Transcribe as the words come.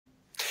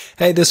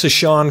Hey, this is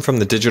Sean from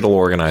the Digital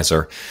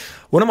Organizer.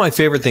 One of my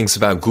favorite things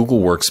about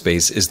Google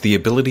Workspace is the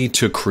ability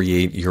to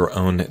create your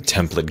own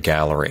template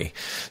gallery.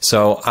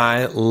 So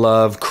I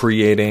love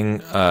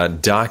creating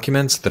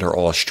documents that are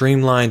all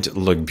streamlined,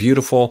 look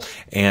beautiful,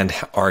 and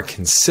are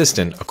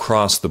consistent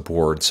across the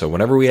board. So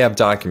whenever we have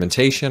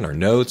documentation or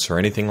notes or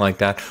anything like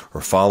that,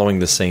 we're following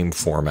the same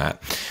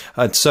format.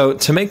 So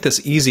to make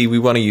this easy, we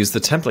want to use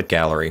the template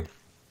gallery.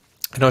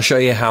 And I'll show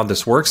you how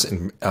this works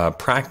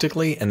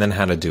practically and then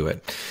how to do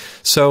it.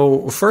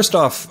 So first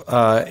off,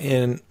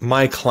 in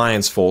my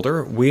clients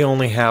folder, we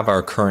only have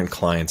our current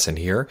clients in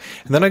here.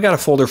 And then I got a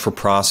folder for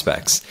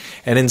prospects.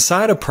 And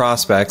inside of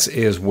prospects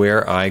is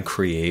where I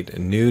create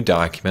new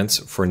documents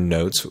for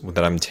notes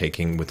that I'm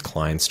taking with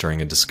clients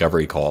during a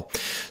discovery call.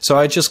 So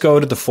I just go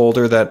to the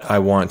folder that I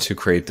want to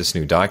create this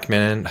new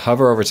document in,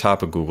 hover over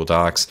top of Google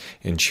Docs,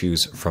 and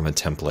choose from a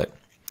template.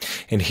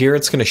 And here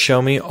it's going to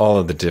show me all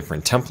of the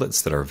different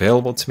templates that are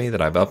available to me that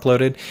I've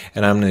uploaded,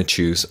 and I'm going to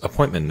choose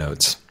appointment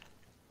notes.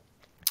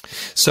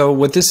 So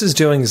what this is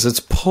doing is it's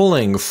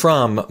pulling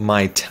from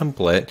my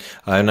template,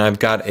 and I've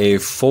got a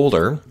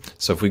folder.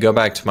 So if we go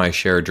back to my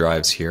shared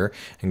drives here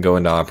and go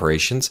into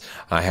operations,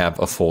 I have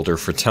a folder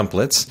for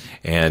templates,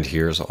 and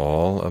here's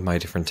all of my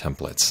different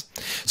templates.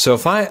 So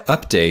if I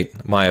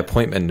update my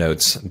appointment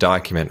notes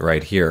document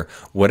right here,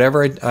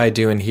 whatever I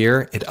do in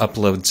here, it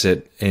uploads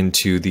it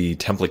into the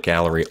template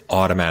gallery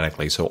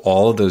automatically. So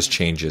all of those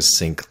changes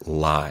sync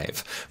live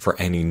for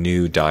any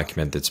new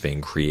document that's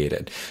being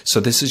created. So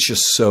this is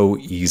just so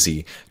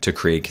easy to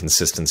create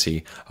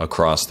consistency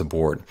across the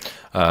board.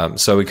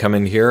 So we come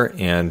in here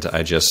and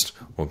I just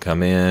will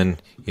come in,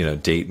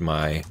 date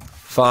my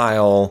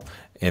file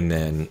and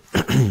then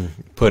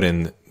put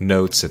in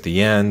notes at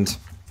the end,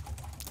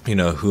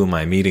 who am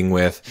I meeting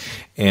with,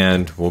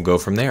 and we'll go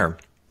from there.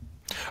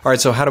 All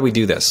right, so how do we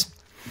do this?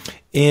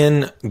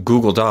 In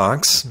Google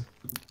Docs,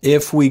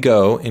 if we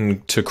go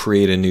in to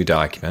create a new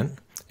document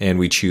and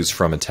we choose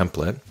from a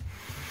template,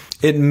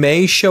 it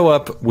may show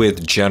up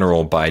with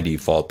general by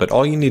default, but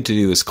all you need to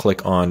do is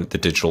click on the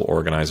digital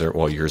organizer.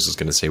 Well, yours is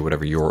going to say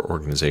whatever your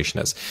organization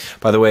is.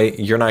 By the way,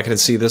 you're not going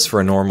to see this for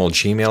a normal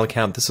Gmail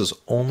account. This is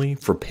only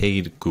for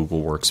paid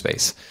Google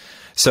Workspace.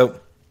 So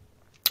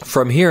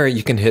from here,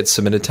 you can hit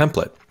submit a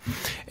template.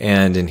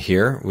 And in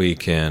here, we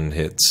can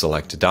hit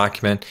select a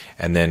document,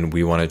 and then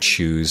we want to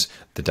choose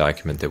the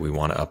document that we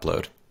want to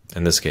upload.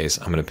 In this case,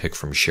 I'm going to pick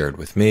from shared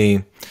with me.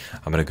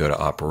 I'm going to go to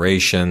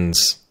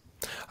operations.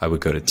 I would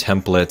go to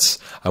templates.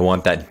 I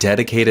want that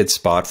dedicated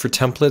spot for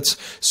templates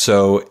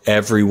so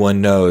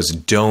everyone knows,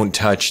 don't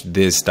touch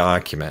this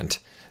document.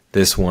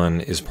 This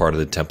one is part of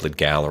the template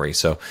gallery.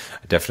 So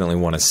I definitely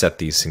want to set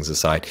these things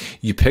aside.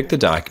 You pick the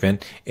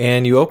document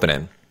and you open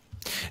it.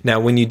 Now,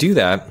 when you do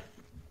that,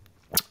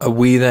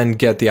 we then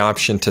get the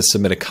option to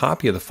submit a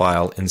copy of the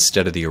file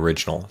instead of the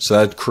original. So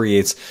that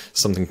creates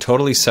something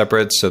totally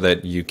separate so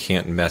that you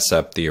can't mess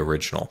up the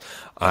original.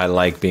 I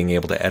like being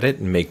able to edit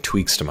and make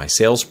tweaks to my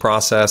sales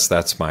process.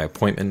 That's my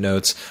appointment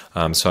notes.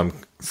 So I'm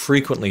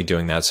frequently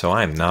doing that. So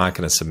I'm not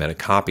going to submit a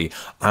copy.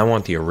 I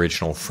want the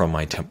original from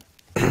my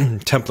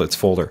templates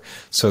folder.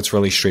 So it's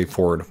really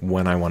straightforward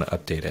when I want to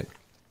update it.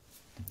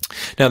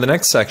 Now, the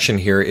next section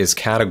here is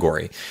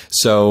category.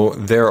 So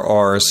there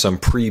are some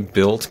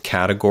pre-built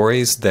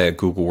categories that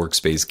Google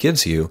Workspace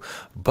gives you,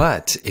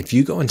 but if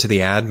you go into the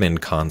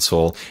admin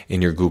console in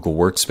your Google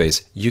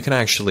Workspace, you can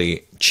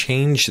actually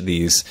change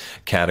these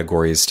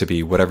categories to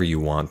be whatever you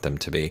want them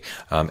to be,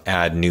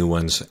 add new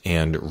ones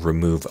and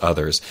remove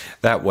others.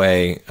 That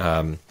way,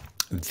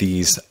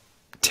 these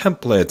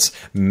templates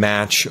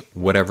match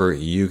whatever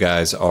you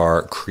guys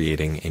are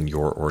creating in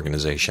your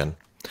organization.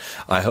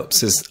 I hope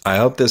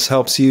this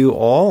helps you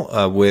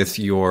all with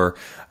your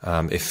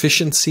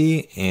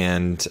efficiency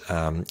and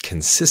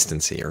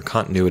consistency or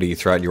continuity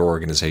throughout your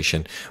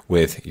organization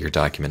with your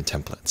document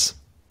templates.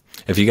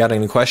 If you got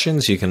any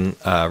questions, you can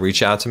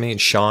reach out to me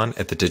at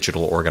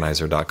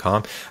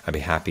Sean@thedigitalorganizer.com. I'd be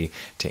happy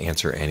to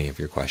answer any of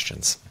your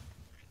questions.